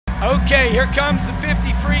Okay, here comes the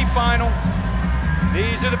 50 free final.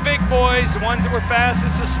 These are the big boys, the ones that were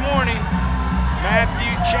fastest this morning.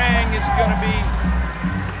 Matthew Chang is going to be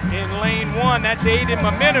in lane 1. That's Aiden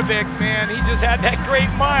Maminovic, man. He just had that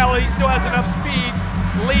great mile. He still has enough speed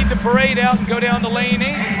to lead the parade out and go down to lane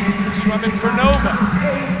 8, swimming for Nova.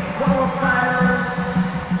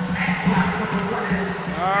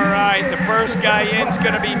 All right, the first guy in is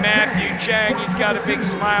going to be Matthew Chang. He's got a big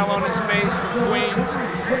smile on his face from Queens.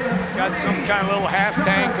 Got some kind of little half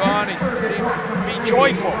tank on. He seems to be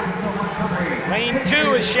joyful. Lane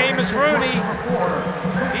 2 is Seamus Rooney.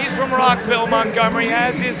 He's from Rockville, Montgomery,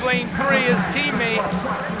 as is lane 3, his teammate,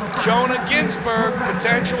 Jonah Ginsberg.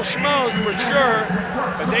 Potential schmoes for sure,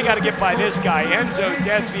 but they got to get by this guy. Enzo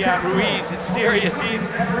Desviat Ruiz is serious. He's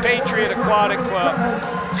Patriot Aquatic Club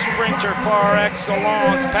sprinter par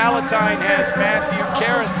excellence. Palatine has Matthew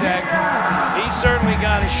Karasek. He's certainly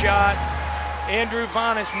got a shot. Andrew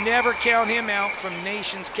Vanas, never count him out, from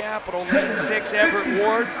Nation's Capital. Lane 6, Everett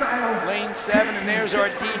Ward. Lane 7, and there's our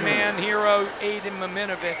D-man hero, Aiden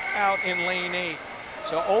Maminovic, out in lane 8.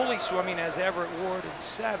 So Ole Swimming has Everett Ward in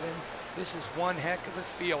 7. This is one heck of a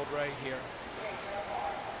field right here.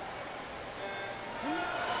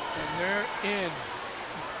 And they're in.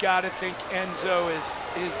 Got to think Enzo is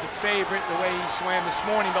the favorite, the way he swam this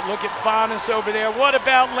morning. But look at Vanas over there. What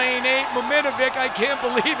about lane 8? Maminovic, I can't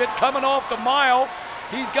believe it, coming off the mile.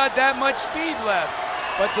 He's got that much speed left.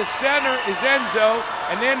 But the center is Enzo,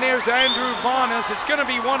 and then there's Andrew Vanas. It's going to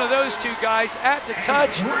be one of those two guys at the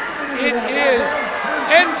touch. It is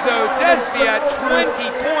Enzo Desviat,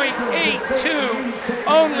 20.82,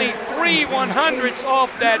 only 3 100ths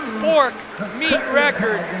off that Bork meet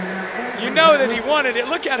record. You know that he wanted it.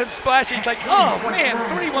 Look at him splashing. He's like, oh man,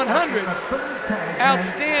 3 100ths.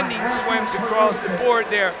 Outstanding swims across the board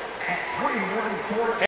there.